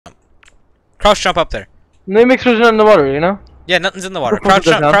Crouch jump up there. No mixers in the water, you know? Yeah, nothing's in the water. Crouch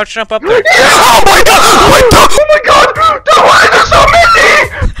jump up there. Oh my god! What the? Oh my god! Why are there so many?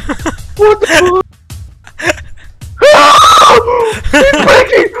 What the fuck? He's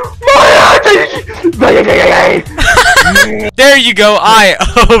breaking my heart! There you go.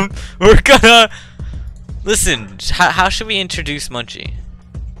 We're gonna listen. How should we introduce Munci?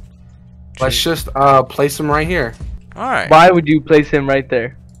 Let's just place him right here. All right. Why would you place him right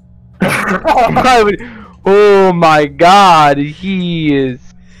there? Why would? Oh my god, he is.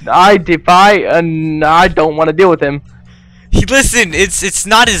 I defy, and I don't want to deal with him. Listen, it's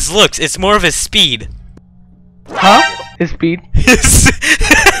not his looks. It's more of his speed. Huh? His speed?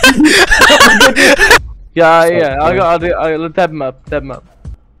 Yeah. Let's tap him up. Tap him up.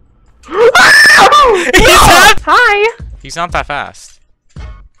 Hi. He's not that fast.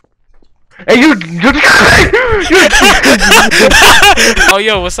 Hey, you're Oh,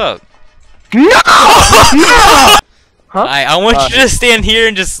 yo, what's up? No! Huh? I want you to stand here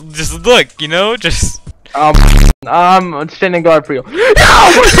and just look, you know, just. I'm standing guard for you. No!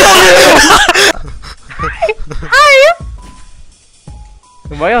 Hi.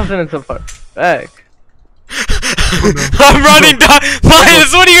 Why y'all sending so far back? I'm running down.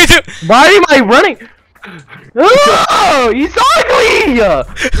 Miles, what are you doing? Why am I running? Oh, he's ugly!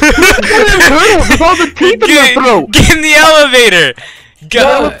 With all the teeth in the throat. Get in the elevator.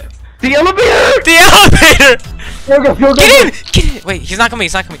 Go. The elevator! The elevator! Go. Get in! Get in! Wait, he's not coming.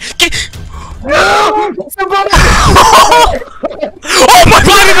 Get in! No! Oh my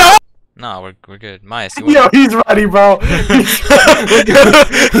god! No, we're good. Miles, you Yo, he's ready, bro. What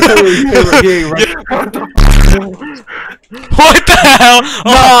the hell?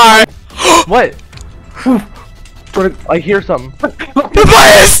 Oh. What? I hear something.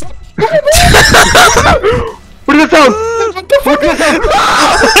 Miles! What is that sound? What is that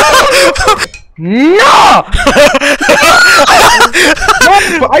sound? No!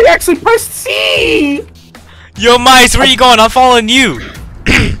 I actually pressed C! Yo, Miles, where you going? I'm following you.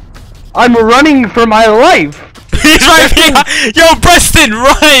 I'm running for my life. He's right behind. Yo, Preston,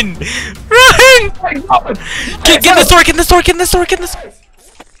 run! Run! Get in the store, get in the store, get in the store, get in the store.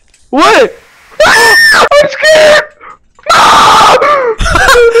 What? I'm scared!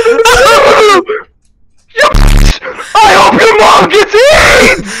 I hope your mom gets in!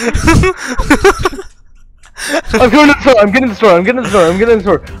 I'm going to the store, I'm getting the store, I'm getting the store, I'm getting the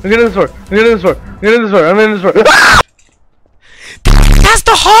store, I'm getting the store, I'm getting the store, I'm getting the store, I'm in the store. That's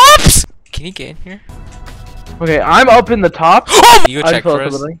the hops! Can you get in here? Okay, I'm up in the top. Oh! You go check for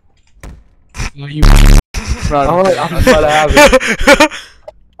us. You I'm about to have it.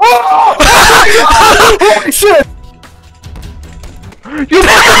 Oh! Holy shit!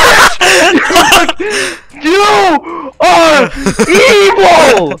 You are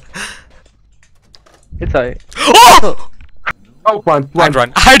evil! It's alright. Oh! Oh, run. I'd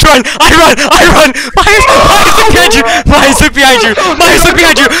run! Miles, look behind you! Miles, look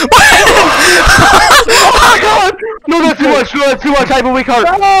behind you! Oh my god! No, that's too much! No, that's too much! I have a weak heart!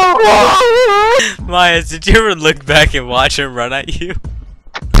 Miles, did you ever look back and watch him run at you?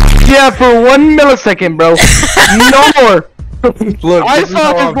 Yeah, for 1 millisecond, bro. No more! Look, I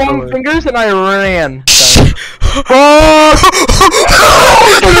saw his long fingers and I ran. Oh!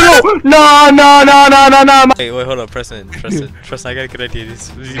 No! Wait, hold up, Preston, I got a good idea. He's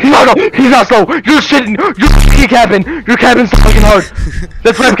not slow! You're shitting! You're capping! You're capping so fucking hard!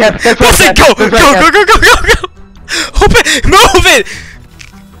 That's ram cap! That's ram cap! Go! Open! Move it!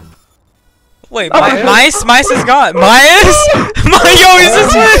 Wait, Mice is gone. Mice? Yo, he's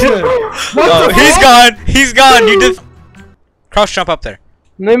this way! Oh, he's gone! You did. Crouch jump up there.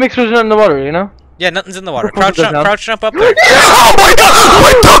 No mixers in the water, you know? Yeah, nothing's in the water. Crouch jump up there. Oh my god!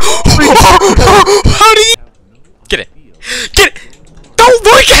 How did you get it? Don't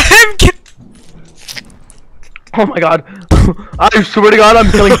look at him! Oh my god. I swear to god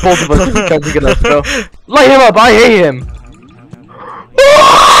I'm killing both of us if he tries to get us, bro. Light him up, I hate him!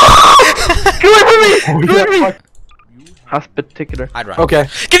 Get away from me! Get away from me! Hospiticular. I'd run. Okay.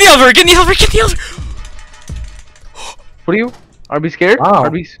 Get the elevator! What are you? Are we scared? Wow.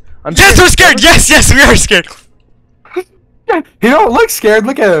 I'm Yes, we're scared! Yes, we are scared! He don't look scared,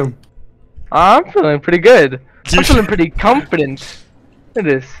 look at him. I'm feeling pretty good. I'm feeling pretty confident. It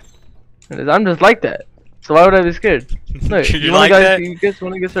is. I'm just like that. So why would I be scared? Look, You like that? You guys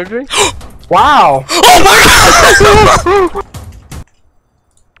wanna get surgery? Wow. Oh my god!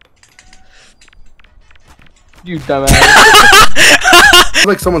 You dumbass. It's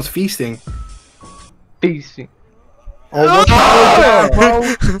like someone's feasting. Feasting. Oh, what the hell, bro?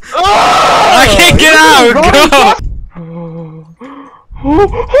 I can't get out! Go!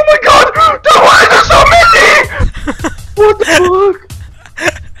 Oh my god! No! What the fuck?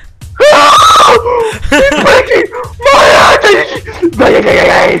 He's breaking my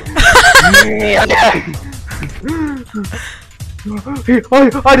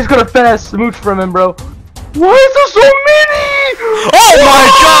I just got a fast smooch from him, bro. Why is there so many? Oh my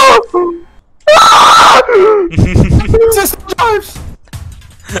god!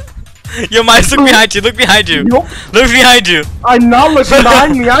 Yo, Mice, look behind you. Look behind you. Nope. Look behind you. I'm not looking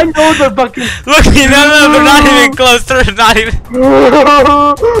behind me. I know they're fucking. Look, no, they're not even close. They're not even.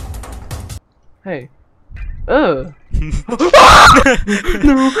 Hey. No.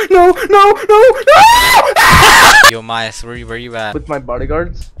 Yo, Mice, where you at? With my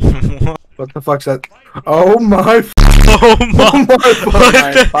bodyguards. What the fuck's that? Oh my. Oh my.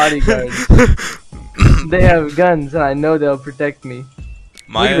 My bodyguards. They have guns, and I know they'll protect me.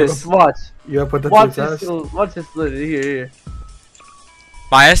 Look at this. Watch. You put the Watch this. Watch this. Here.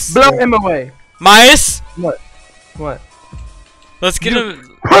 Mice? Blow him away. Mice? What? What? Let's get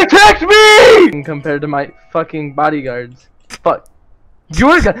him. Protect me! Compared to my fucking bodyguards. Fuck.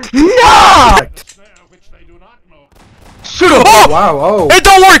 You're gonna. No! Shoot him! Oh! Wow, oh. It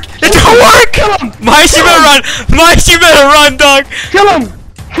don't work! It don't work! Kill him! Mice, you better run! Mice, you better run, dog! Kill him!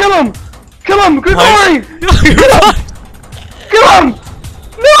 Kill him! Kill him! Good Mice. boy! Kill him!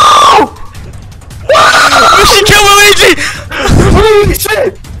 No! You should kill Luigi! Holy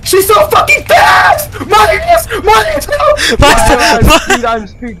shit! She's so fucking fast! Mice!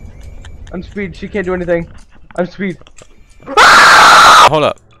 I'm speed. She can't do anything. I'm speed. Hold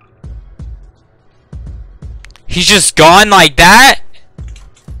up. He's just gone like that?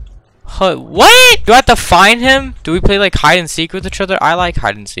 What? Do I have to find him? Do we play like hide and seek with each other? I like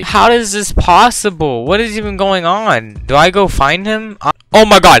hide and seek. How is this possible? What is even going on? Do I go find him? Oh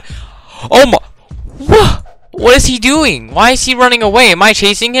my god. Oh my. What is he doing? Why is he running away? Am I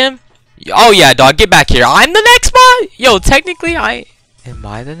chasing him? Oh yeah, dog. Get back here. I'm the Nextbot? Yo, technically am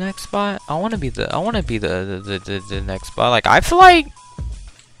I the Nextbot? I want to be the Nextbot. Like, I feel like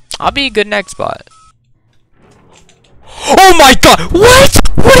I'll be a good Nextbot. Oh my god! What?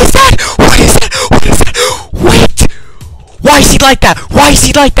 What is that? What is that? What is that? Wait! Why is he like that? Why is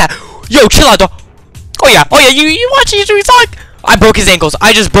he like that? Yo, chill out, dog. Oh yeah, you watching his talk? I broke his ankles.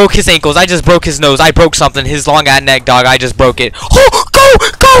 I just broke his ankles. I just broke his nose. I broke something. His long ass neck, dog. I just broke it. Oh, go!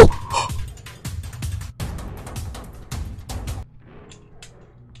 Go!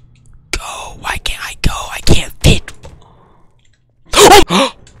 Why can't I go? I can't fit.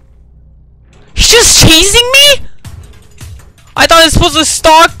 Oh! He's just chasing me? I thought he was supposed to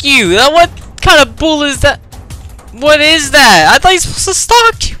stalk you. What kind of bull is that? What is that? I thought he was supposed to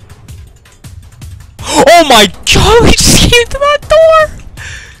stalk you. Oh my god, we just came to that door.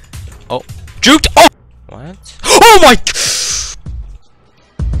 Oh, juked. Oh, what? Oh my.